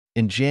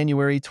In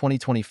January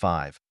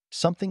 2025,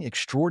 something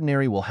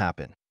extraordinary will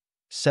happen.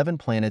 7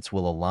 planets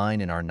will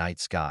align in our night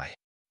sky.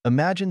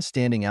 Imagine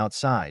standing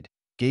outside,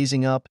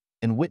 gazing up,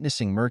 and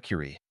witnessing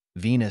Mercury,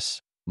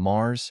 Venus,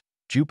 Mars,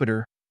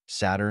 Jupiter,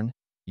 Saturn,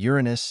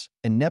 Uranus,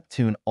 and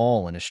Neptune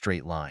all in a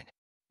straight line.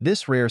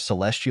 This rare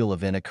celestial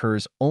event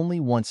occurs only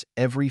once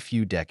every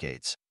few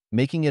decades,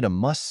 making it a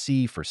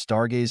must-see for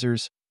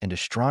stargazers and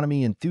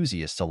astronomy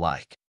enthusiasts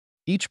alike.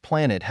 Each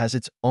planet has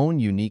its own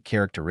unique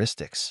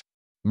characteristics.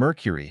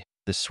 Mercury,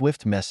 the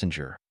swift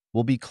messenger,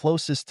 will be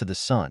closest to the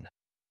Sun,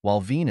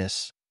 while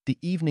Venus, the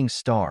evening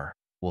star,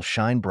 will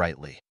shine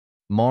brightly.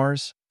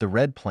 Mars, the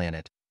red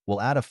planet, will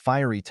add a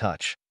fiery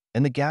touch,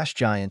 and the gas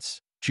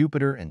giants,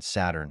 Jupiter and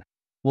Saturn,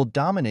 will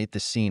dominate the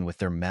scene with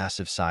their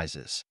massive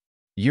sizes.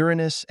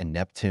 Uranus and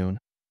Neptune,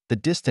 the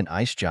distant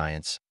ice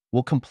giants,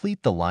 will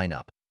complete the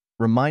lineup,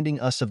 reminding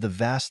us of the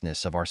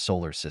vastness of our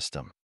solar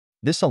system.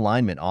 This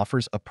alignment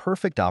offers a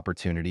perfect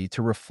opportunity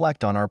to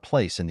reflect on our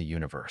place in the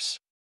universe.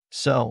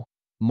 So,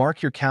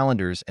 mark your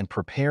calendars and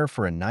prepare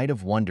for a night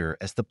of wonder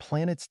as the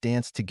planets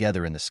dance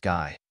together in the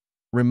sky,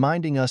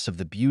 reminding us of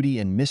the beauty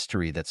and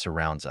mystery that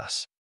surrounds us.